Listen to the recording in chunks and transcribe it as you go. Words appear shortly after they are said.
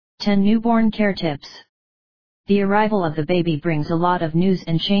10 Newborn Care Tips. The arrival of the baby brings a lot of news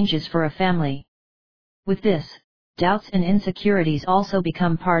and changes for a family. With this, doubts and insecurities also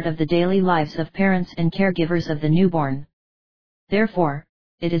become part of the daily lives of parents and caregivers of the newborn. Therefore,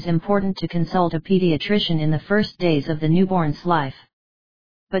 it is important to consult a pediatrician in the first days of the newborn's life.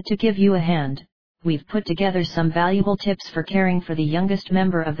 But to give you a hand, we've put together some valuable tips for caring for the youngest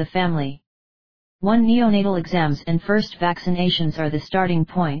member of the family. 1. Neonatal exams and first vaccinations are the starting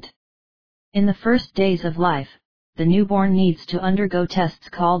point. In the first days of life, the newborn needs to undergo tests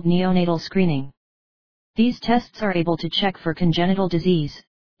called neonatal screening. These tests are able to check for congenital disease,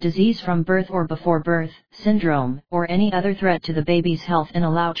 disease from birth or before birth, syndrome, or any other threat to the baby's health and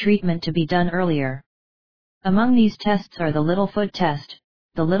allow treatment to be done earlier. Among these tests are the little foot test,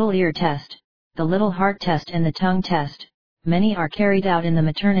 the little ear test, the little heart test and the tongue test. Many are carried out in the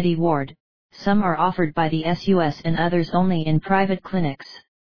maternity ward, some are offered by the SUS and others only in private clinics.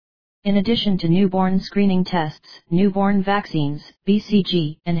 In addition to newborn screening tests, newborn vaccines,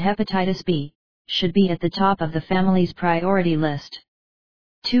 BCG and Hepatitis B, should be at the top of the family's priority list.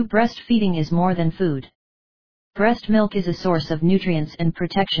 2. Breastfeeding is more than food. Breast milk is a source of nutrients and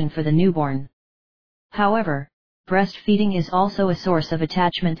protection for the newborn. However, breastfeeding is also a source of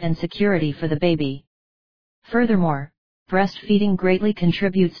attachment and security for the baby. Furthermore, breastfeeding greatly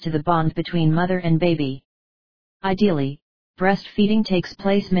contributes to the bond between mother and baby. Ideally, breastfeeding takes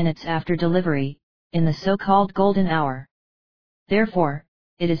place minutes after delivery, in the so-called golden hour. Therefore,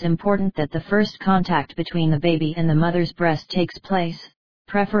 it is important that the first contact between the baby and the mother's breast takes place,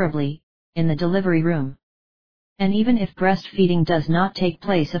 preferably, in the delivery room. And even if breastfeeding does not take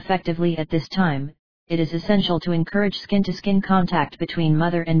place effectively at this time, it is essential to encourage skin-to-skin contact between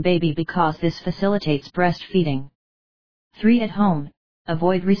mother and baby because this facilitates breastfeeding. 3. At home,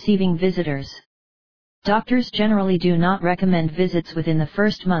 avoid receiving visitors. Doctors generally do not recommend visits within the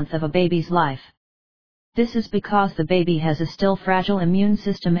first month of a baby's life. This is because the baby has a still fragile immune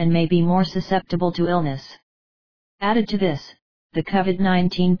system and may be more susceptible to illness. Added to this, the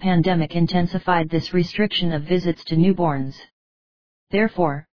COVID-19 pandemic intensified this restriction of visits to newborns.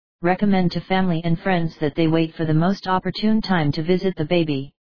 Therefore, recommend to family and friends that they wait for the most opportune time to visit the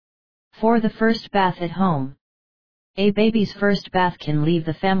baby. 4. The first bath at home. A baby's first bath can leave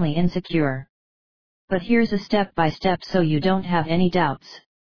the family insecure. But here's a step-by-step so you don't have any doubts.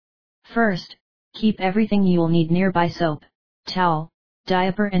 First, keep everything you'll need nearby: soap, towel,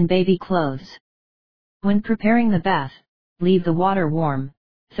 diaper and baby clothes. When preparing the bath, leave the water warm.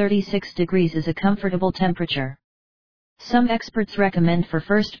 36 degrees is a comfortable temperature. Some experts recommend for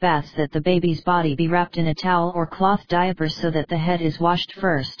first baths that the baby's body be wrapped in a towel or cloth diaper so that the head is washed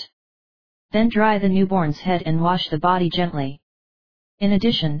first. Then dry the newborn's head and wash the body gently. In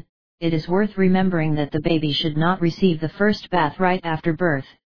addition, it is worth remembering that the baby should not receive the first bath right after birth,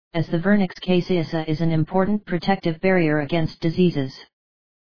 as the vernix caseosa is an important protective barrier against diseases.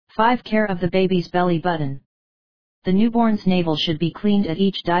 5. Care of the baby's belly button. The newborn's navel should be cleaned at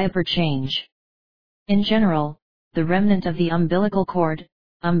each diaper change. In general, the remnant of the umbilical cord,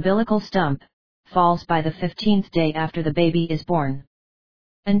 umbilical stump, falls by the 15th day after the baby is born.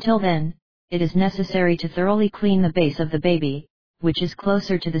 Until then, it is necessary to thoroughly clean the base of the baby, which is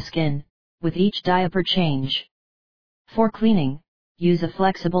closer to the skin, with each diaper change. For cleaning, use a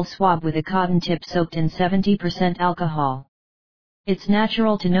flexible swab with a cotton tip soaked in 70% alcohol. It's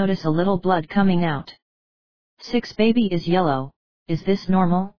natural to notice a little blood coming out. 6. Baby is yellow. Is this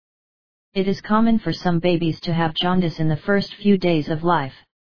normal? It is common for some babies to have jaundice in the first few days of life.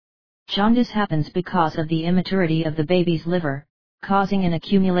 Jaundice happens because of the immaturity of the baby's liver, causing an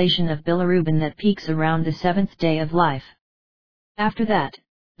accumulation of bilirubin that peaks around the 7th day of life. After that,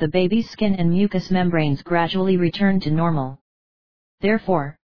 the baby's skin and mucous membranes gradually return to normal.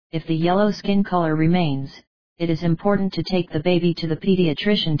 Therefore, if the yellow skin color remains, it is important to take the baby to the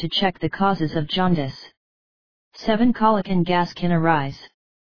pediatrician to check the causes of jaundice. 7. Colic and gas can arise.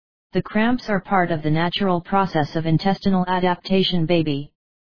 The cramps are part of the natural process of intestinal adaptation baby.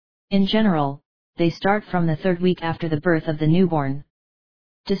 In general, they start from the 3rd week after the birth of the newborn.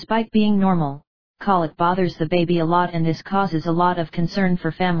 Despite being normal, colic bothers the baby a lot and this causes a lot of concern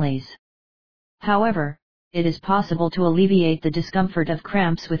for families. However, it is possible to alleviate the discomfort of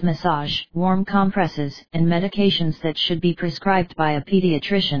cramps with massage, warm compresses, and medications that should be prescribed by a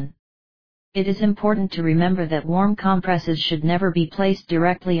pediatrician. It is important to remember that warm compresses should never be placed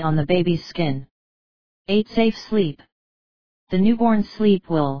directly on the baby's skin. 8. Safe sleep. The newborn's sleep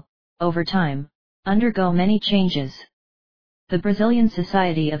will, over time, undergo many changes. The Brazilian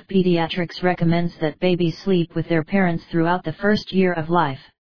Society of Pediatrics recommends that babies sleep with their parents throughout the first year of life.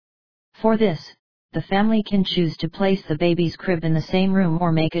 For this, the family can choose to place the baby's crib in the same room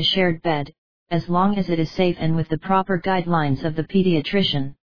or make a shared bed, as long as it is safe and with the proper guidelines of the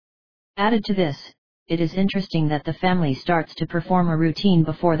pediatrician. Added to this, it is interesting that the family starts to perform a routine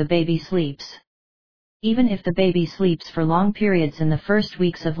before the baby sleeps. Even if the baby sleeps for long periods in the first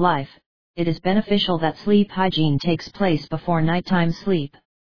weeks of life, it is beneficial that sleep hygiene takes place before nighttime sleep.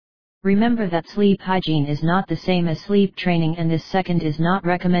 Remember that sleep hygiene is not the same as sleep training, and this second is not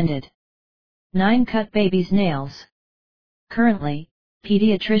recommended. 9. Cut baby's nails. Currently,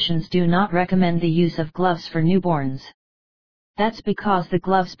 pediatricians do not recommend the use of gloves for newborns. That's because the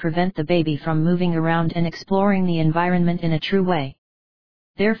gloves prevent the baby from moving around and exploring the environment in a true way.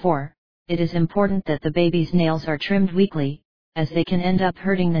 Therefore, it is important that the baby's nails are trimmed weekly, as they can end up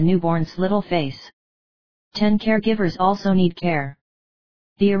hurting the newborn's little face. 10. Caregivers also need care.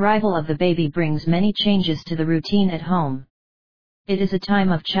 The arrival of the baby brings many changes to the routine at home. It is a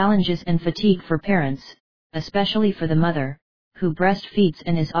time of challenges and fatigue for parents, especially for the mother, who breastfeeds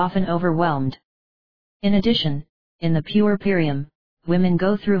and is often overwhelmed. In addition, in the puerperium, women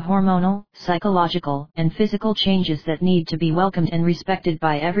go through hormonal, psychological, and physical changes that need to be welcomed and respected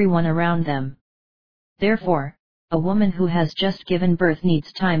by everyone around them. Therefore, a woman who has just given birth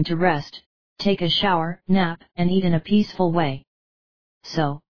needs time to rest, take a shower, nap, and eat in a peaceful way.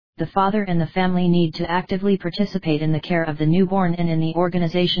 So, the father and the family need to actively participate in the care of the newborn and in the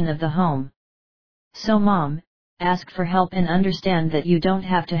organization of the home. So mom, ask for help and understand that you don't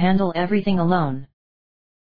have to handle everything alone.